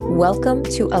Welcome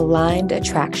to Aligned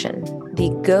Attraction,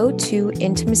 the go-to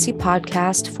intimacy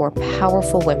podcast for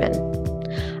powerful women.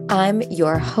 I'm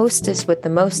your hostess with the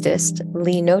mostest,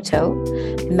 Lee Noto,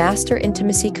 master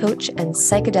intimacy coach and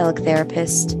psychedelic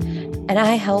therapist, and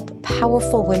I help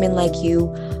powerful women like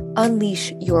you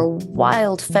unleash your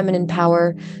wild feminine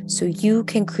power so you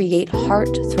can create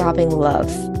heart-throbbing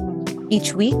love.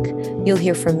 Each week, you'll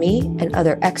hear from me and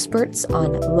other experts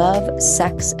on love,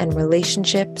 sex, and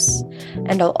relationships,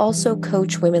 and I'll also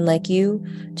coach women like you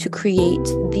to create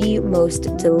the most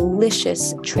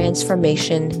delicious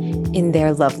transformation in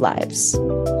their love lives.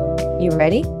 You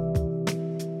ready?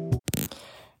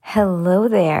 Hello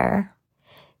there.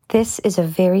 This is a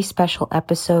very special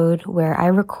episode where I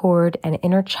record an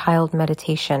inner child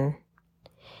meditation.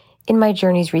 In my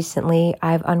journeys recently,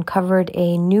 I've uncovered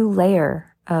a new layer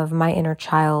of my inner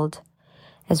child,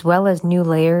 as well as new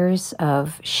layers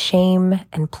of shame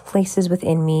and places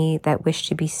within me that wish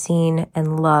to be seen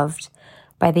and loved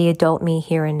by the adult me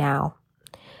here and now.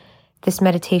 This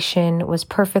meditation was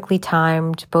perfectly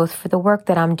timed, both for the work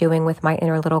that I'm doing with my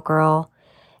inner little girl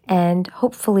and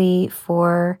hopefully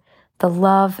for the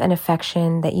love and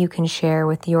affection that you can share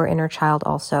with your inner child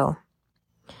also.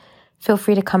 Feel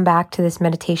free to come back to this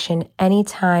meditation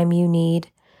anytime you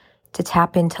need to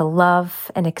tap into love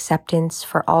and acceptance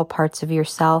for all parts of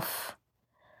yourself.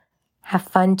 Have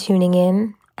fun tuning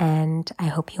in, and I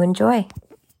hope you enjoy.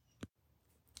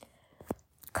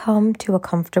 Come to a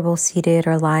comfortable seated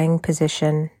or lying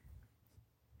position.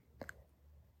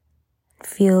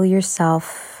 Feel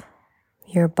yourself,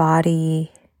 your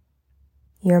body,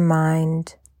 your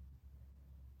mind,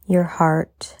 your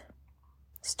heart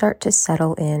start to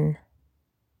settle in.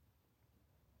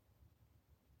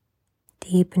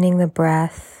 Deepening the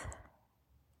breath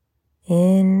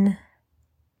in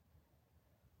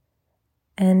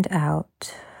and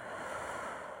out.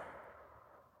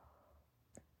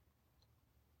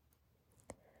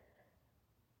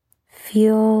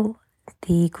 Feel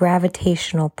the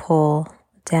gravitational pull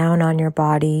down on your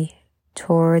body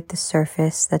toward the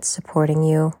surface that's supporting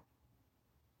you.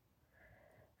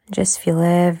 Just feel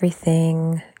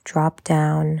everything drop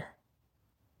down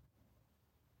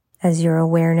as your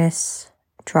awareness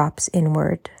drops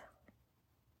inward.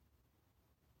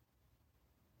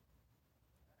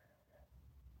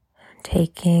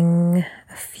 Taking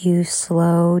a few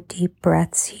slow, deep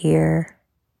breaths here.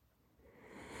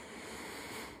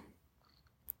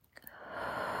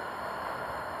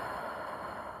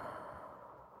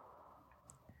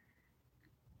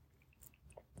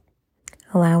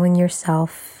 Allowing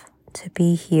yourself to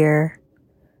be here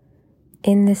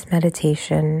in this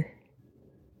meditation.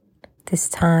 This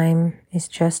time is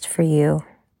just for you.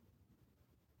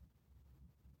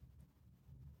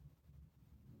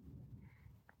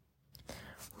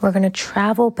 We're going to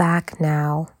travel back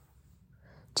now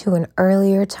to an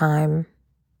earlier time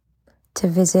to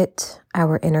visit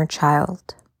our inner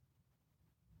child.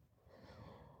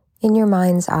 In your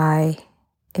mind's eye,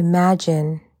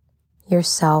 imagine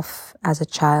yourself as a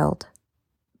child.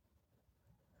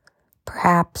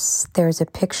 Perhaps there's a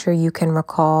picture you can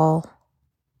recall,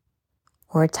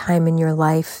 or a time in your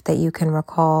life that you can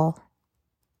recall.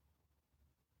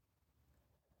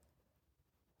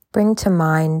 Bring to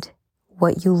mind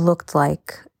what you looked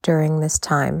like during this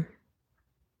time.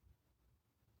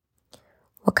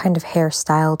 What kind of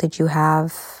hairstyle did you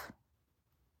have?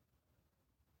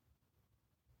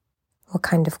 What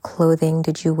kind of clothing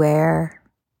did you wear?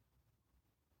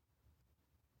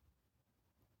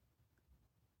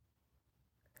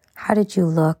 How did you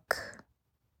look?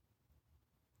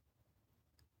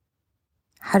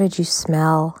 How did you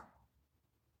smell?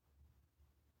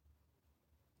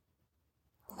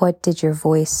 What did your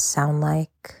voice sound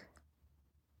like?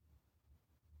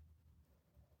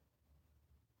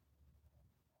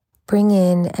 Bring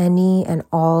in any and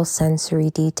all sensory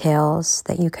details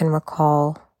that you can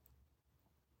recall.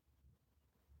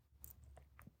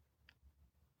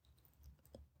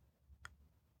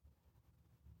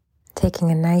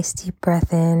 Taking a nice deep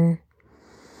breath in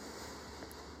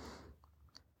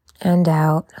and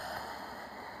out.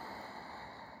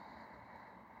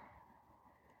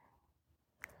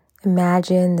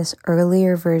 Imagine this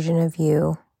earlier version of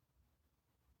you.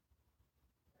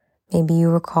 Maybe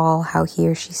you recall how he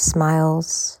or she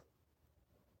smiles,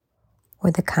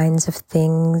 or the kinds of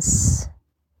things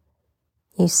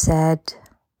you said.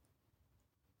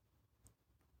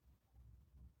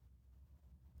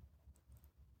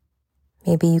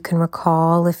 Maybe you can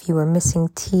recall if you were missing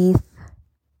teeth,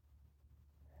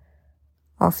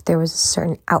 or if there was a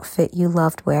certain outfit you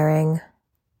loved wearing.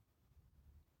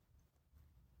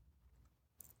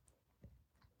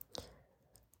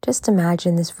 Just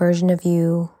imagine this version of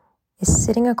you is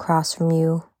sitting across from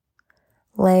you,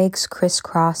 legs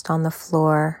crisscrossed on the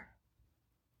floor.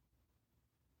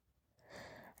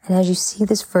 And as you see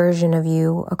this version of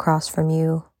you across from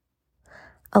you,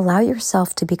 allow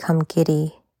yourself to become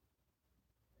giddy.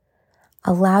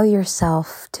 Allow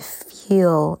yourself to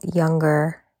feel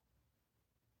younger,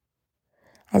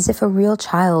 as if a real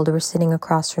child were sitting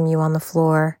across from you on the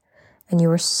floor and you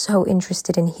were so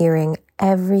interested in hearing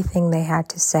everything they had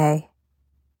to say.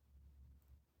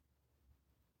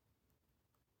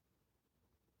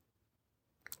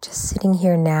 Just sitting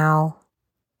here now,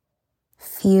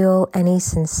 feel any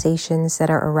sensations that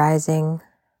are arising.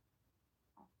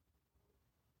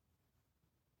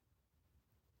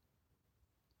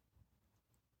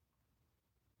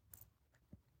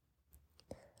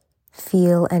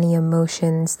 Feel any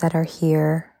emotions that are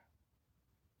here.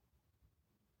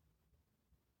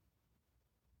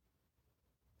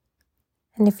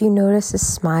 And if you notice a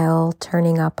smile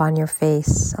turning up on your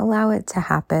face, allow it to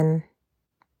happen.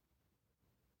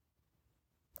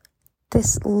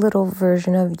 This little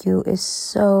version of you is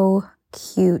so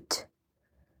cute,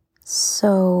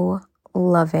 so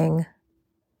loving,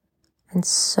 and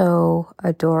so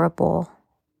adorable.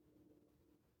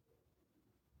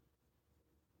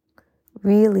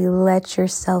 Really let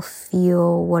yourself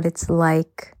feel what it's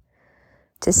like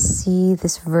to see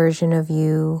this version of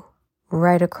you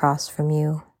right across from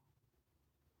you.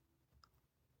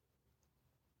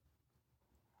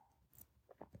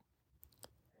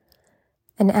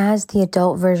 And as the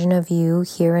adult version of you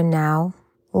here and now,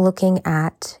 looking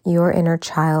at your inner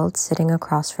child sitting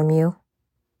across from you,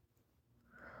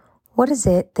 what is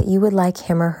it that you would like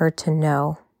him or her to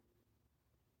know?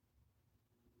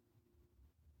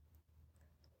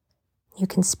 You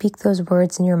can speak those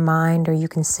words in your mind, or you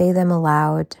can say them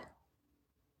aloud.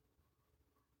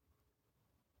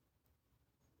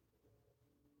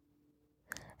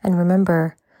 And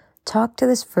remember, talk to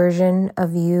this version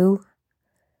of you,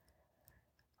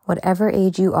 whatever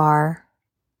age you are,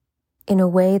 in a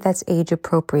way that's age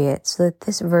appropriate, so that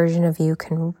this version of you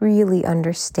can really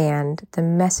understand the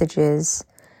messages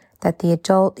that the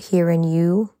adult here in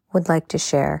you would like to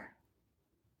share.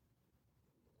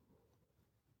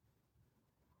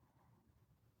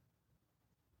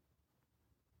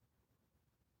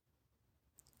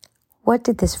 What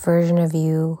did this version of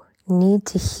you need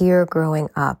to hear growing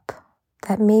up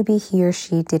that maybe he or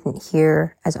she didn't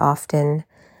hear as often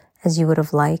as you would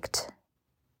have liked?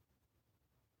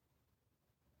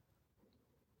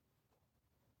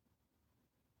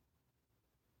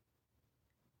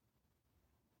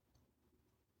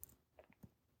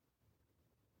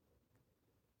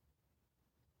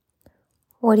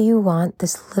 What do you want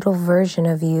this little version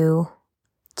of you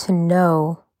to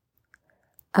know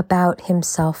about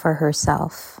himself or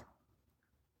herself?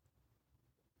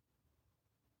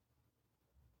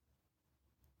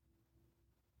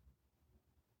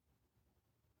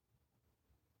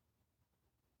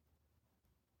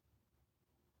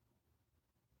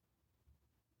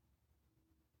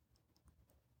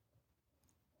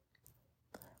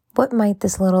 What might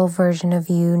this little version of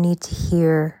you need to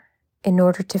hear in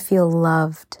order to feel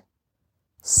loved,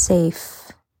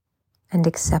 safe, and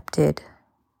accepted?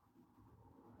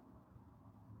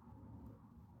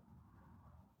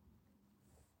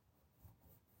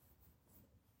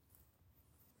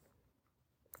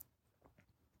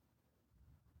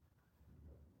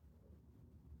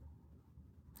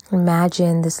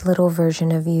 Imagine this little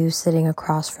version of you sitting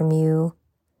across from you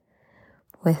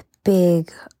with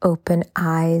big open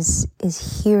eyes,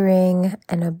 is hearing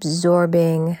and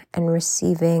absorbing and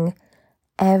receiving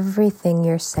everything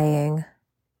you're saying,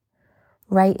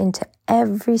 right into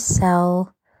every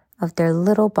cell of their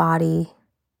little body,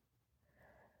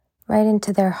 right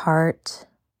into their heart.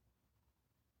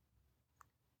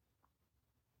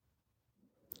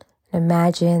 And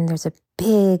imagine there's a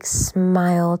big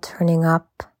smile turning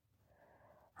up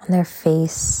on their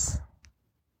face.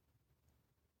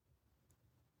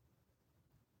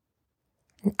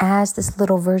 And as this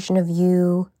little version of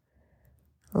you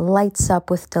lights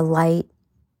up with delight,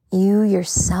 you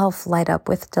yourself light up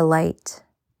with delight.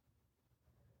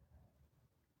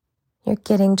 You're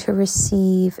getting to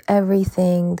receive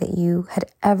everything that you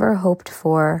had ever hoped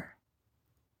for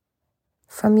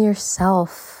from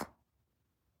yourself,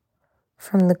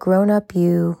 from the grown-up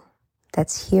you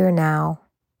that's here now,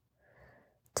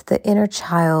 to the inner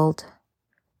child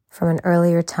from an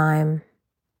earlier time,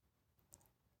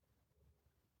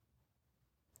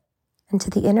 and to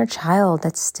the inner child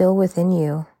that's still within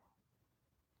you.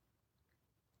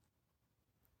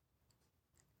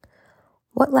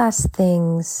 What last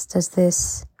things does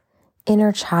this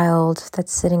inner child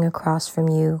that's sitting across from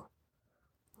you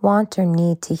want or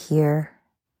need to hear.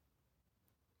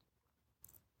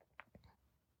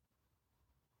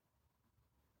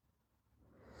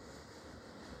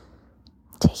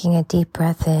 Taking a deep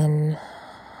breath in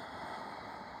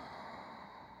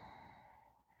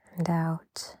and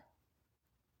out.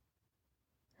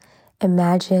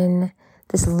 Imagine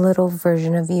this little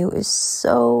version of you is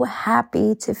so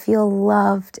happy to feel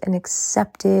loved and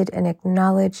accepted and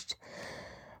acknowledged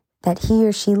that he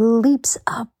or she leaps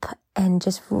up and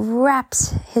just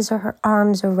wraps his or her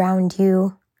arms around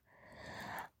you,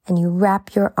 and you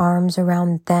wrap your arms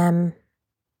around them.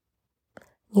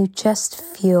 You just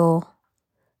feel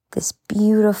this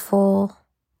beautiful,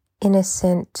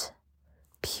 innocent,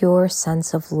 pure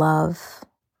sense of love.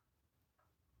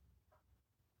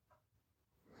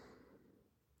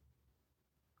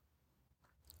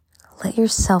 Let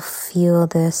yourself feel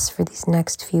this for these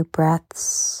next few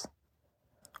breaths.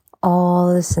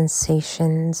 All the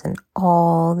sensations and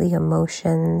all the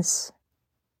emotions.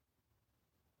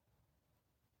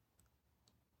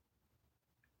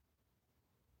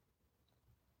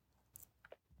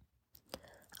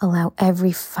 Allow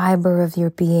every fiber of your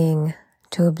being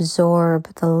to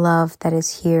absorb the love that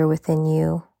is here within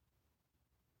you.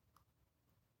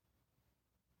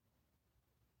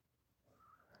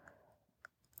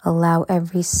 Allow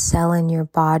every cell in your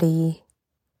body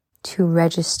to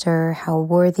register how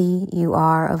worthy you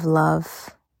are of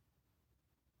love.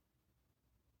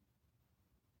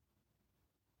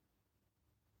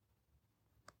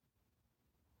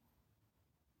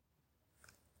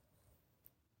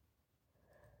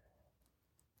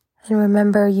 And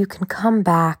remember, you can come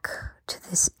back to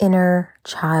this inner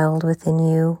child within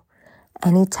you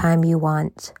anytime you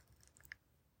want,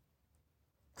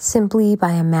 simply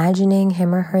by imagining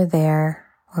him or her there,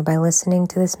 or by listening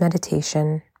to this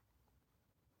meditation.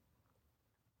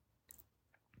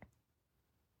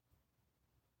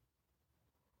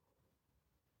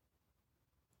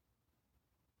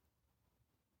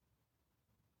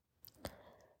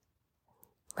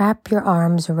 Wrap your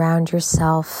arms around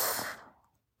yourself,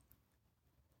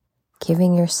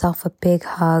 giving yourself a big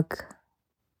hug,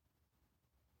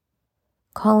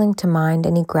 calling to mind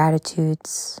any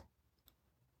gratitudes,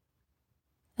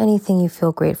 anything you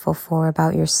feel grateful for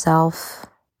about yourself,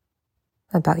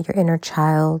 about your inner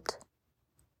child.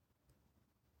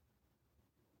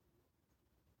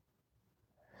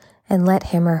 And let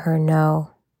him or her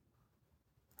know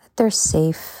that they're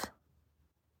safe,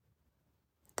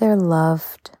 they're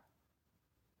loved,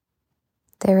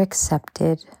 they're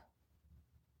accepted.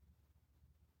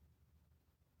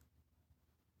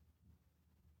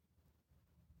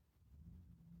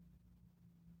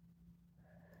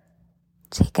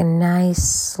 Take a nice,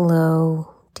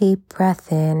 slow, deep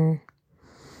breath in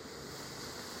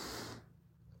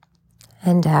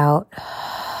and out.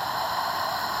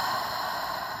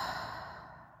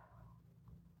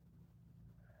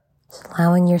 Just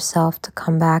allowing yourself to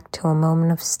come back to a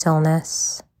moment of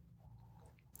stillness.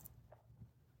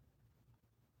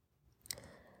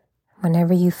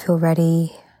 Whenever you feel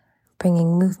ready,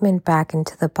 bringing movement back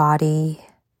into the body,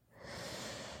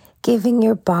 giving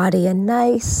your body a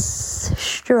nice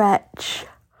stretch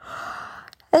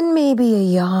and maybe a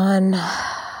yawn.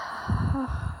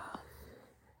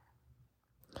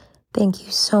 Thank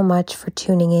you so much for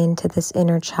tuning in to this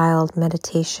inner child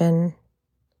meditation.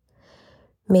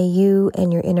 May you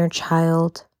and your inner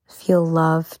child feel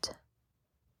loved.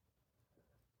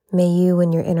 May you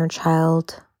and your inner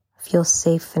child feel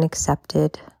safe and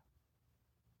accepted.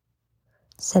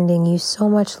 Sending you so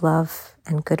much love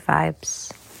and good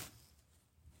vibes.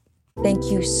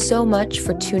 Thank you so much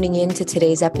for tuning in to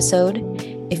today's episode.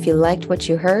 If you liked what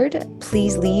you heard,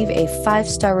 please leave a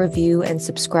 5-star review and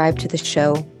subscribe to the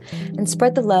show. And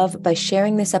spread the love by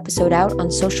sharing this episode out on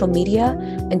social media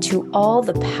and to all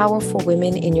the powerful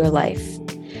women in your life.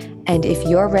 And if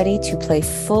you're ready to play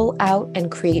full out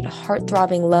and create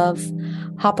heart-throbbing love,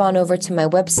 hop on over to my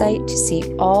website to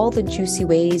see all the juicy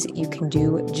ways you can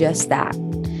do just that.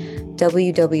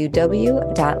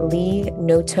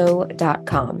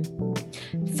 www.leenoto.com.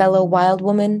 Fellow wild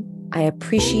woman, I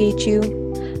appreciate you.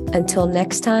 Until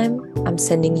next time, I'm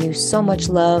sending you so much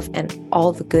love and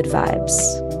all the good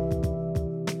vibes.